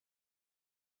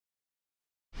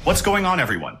What's going on,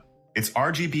 everyone? It's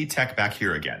RGB Tech back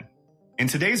here again. In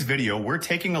today's video, we're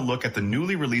taking a look at the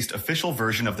newly released official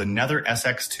version of the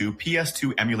NetherSX2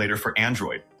 PS2 emulator for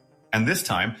Android. And this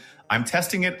time, I'm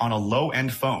testing it on a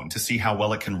low-end phone to see how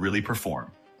well it can really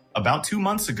perform. About 2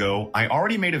 months ago, I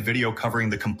already made a video covering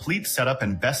the complete setup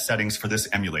and best settings for this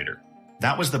emulator.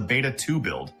 That was the Beta 2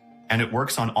 build, and it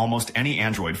works on almost any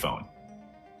Android phone.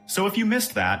 So if you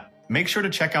missed that, make sure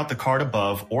to check out the card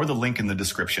above or the link in the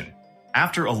description.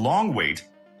 After a long wait,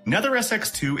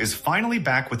 NetherSX2 is finally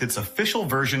back with its official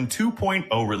version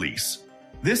 2.0 release.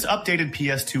 This updated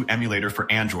PS2 emulator for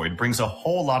Android brings a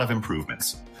whole lot of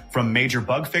improvements, from major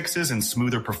bug fixes and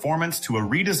smoother performance to a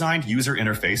redesigned user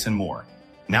interface and more.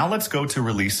 Now let's go to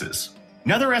releases.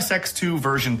 NetherSX2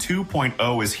 version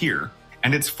 2.0 is here,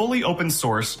 and it's fully open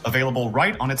source, available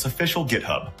right on its official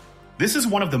GitHub. This is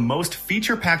one of the most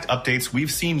feature-packed updates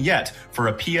we've seen yet for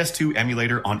a PS2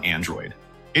 emulator on Android.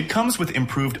 It comes with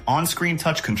improved on-screen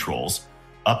touch controls,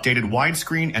 updated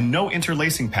widescreen and no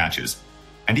interlacing patches,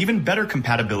 and even better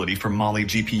compatibility for Mali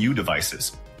GPU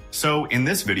devices. So in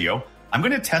this video, I'm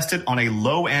going to test it on a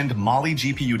low-end Mali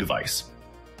GPU device.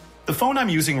 The phone I'm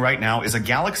using right now is a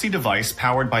Galaxy device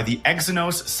powered by the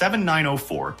Exynos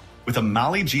 7904 with a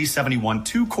Mali G71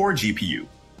 2-core GPU,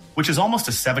 which is almost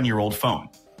a 7-year-old phone.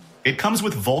 It comes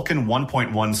with Vulkan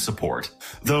 1.1 support,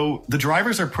 though the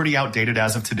drivers are pretty outdated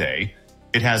as of today.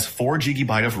 It has 4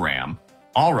 GB of RAM.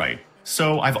 Alright,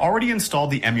 so I've already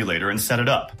installed the emulator and set it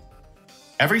up.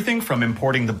 Everything from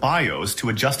importing the BIOS to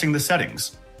adjusting the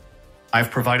settings.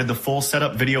 I've provided the full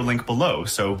setup video link below,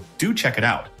 so do check it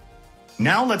out.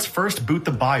 Now let's first boot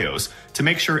the BIOS to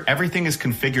make sure everything is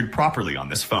configured properly on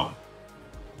this phone.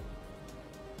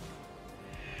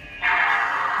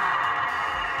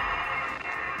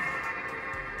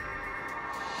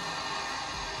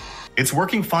 It's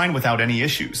working fine without any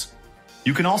issues.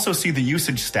 You can also see the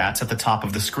usage stats at the top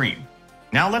of the screen.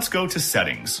 Now let's go to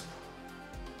settings.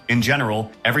 In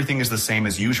general, everything is the same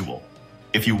as usual.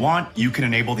 If you want, you can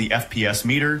enable the FPS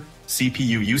meter,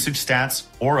 CPU usage stats,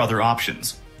 or other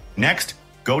options. Next,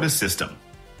 go to System.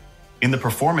 In the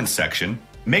Performance section,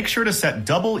 make sure to set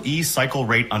double E cycle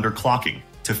rate underclocking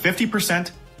to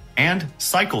 50% and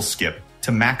cycle skip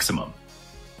to maximum.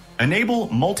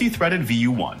 Enable multi-threaded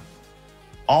VU1.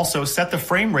 Also, set the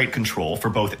frame rate control for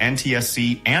both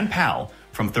NTSC and PAL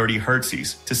from 30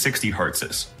 Hz to 60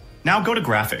 Hz. Now go to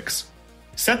Graphics.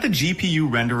 Set the GPU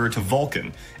renderer to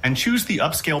Vulkan and choose the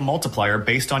upscale multiplier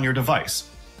based on your device.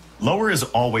 Lower is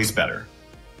always better.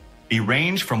 A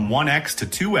range from 1x to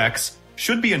 2x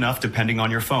should be enough depending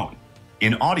on your phone.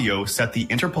 In audio, set the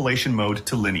interpolation mode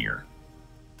to linear.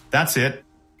 That's it.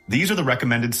 These are the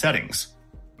recommended settings.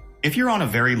 If you're on a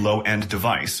very low-end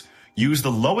device, use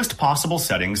the lowest possible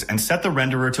settings and set the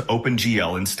renderer to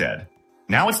OpenGL instead.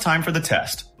 Now it's time for the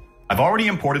test. I've already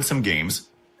imported some games,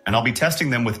 and I'll be testing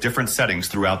them with different settings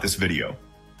throughout this video.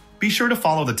 Be sure to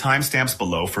follow the timestamps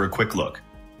below for a quick look.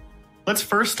 Let's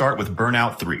first start with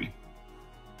Burnout 3.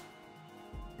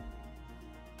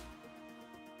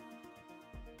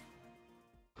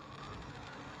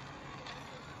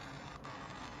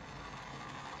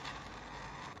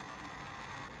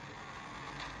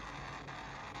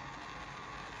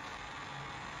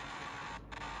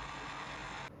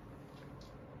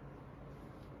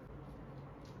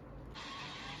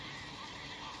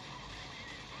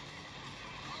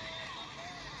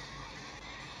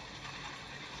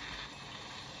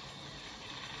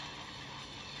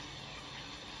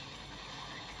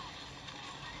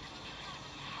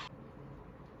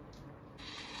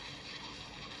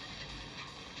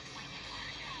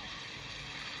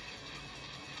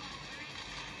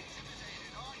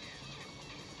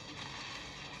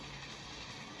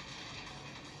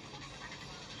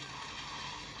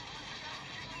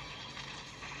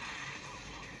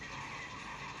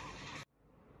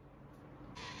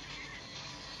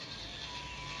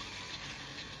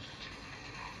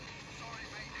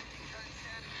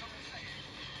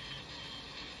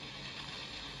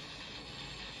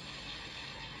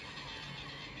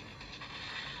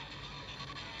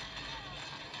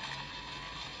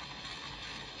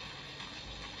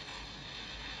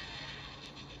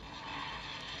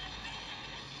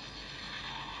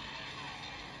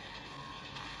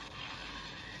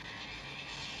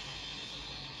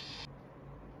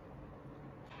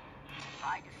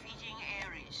 By defeating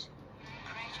Ares,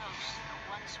 Kratos, the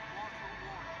once mortal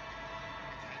warrior,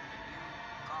 became the new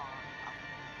god of war.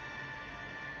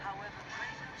 However,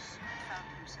 Kratos soon found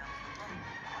himself alone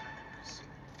on Olympus,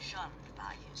 shunned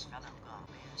by his fellow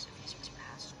warriors of his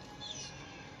past deeds.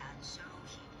 And so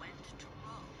he went to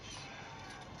Rome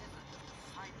to deliver the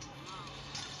final blow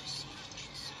to besiege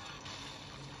the city.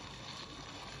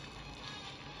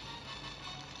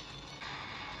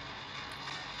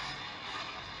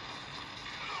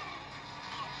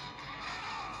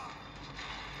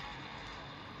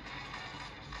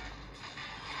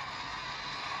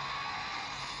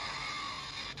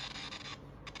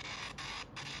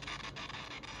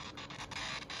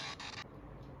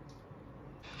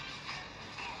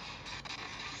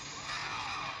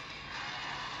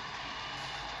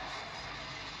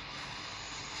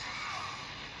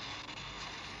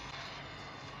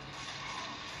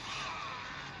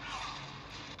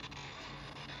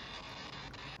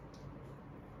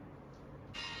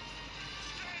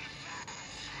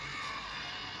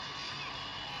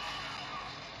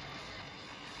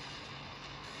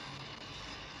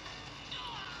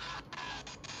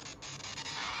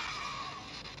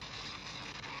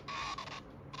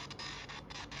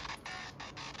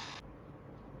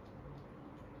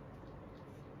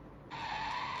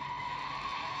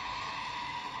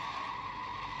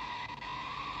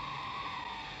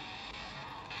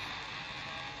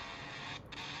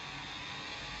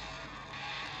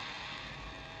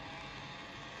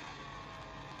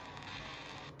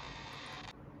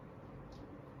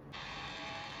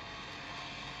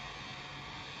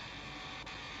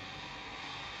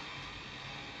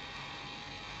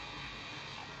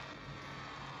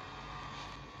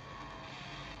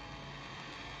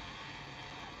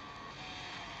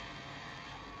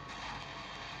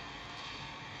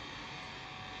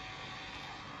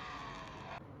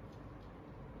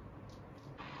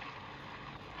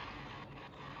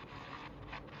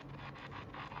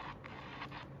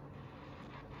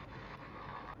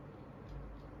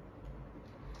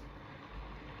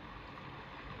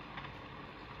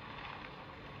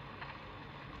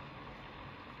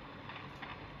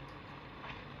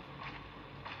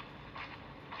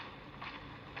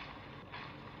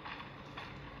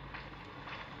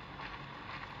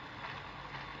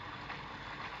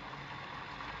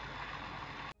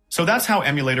 So that's how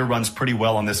Emulator runs pretty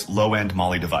well on this low-end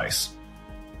Mali device.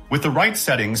 With the right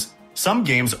settings, some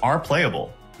games are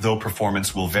playable, though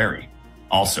performance will vary.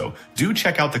 Also, do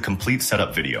check out the complete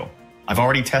setup video. I've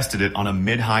already tested it on a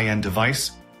mid-high-end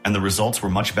device, and the results were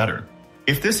much better.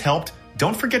 If this helped,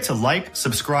 don't forget to like,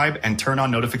 subscribe, and turn on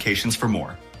notifications for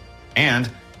more. And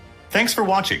thanks for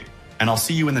watching, and I'll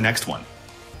see you in the next one.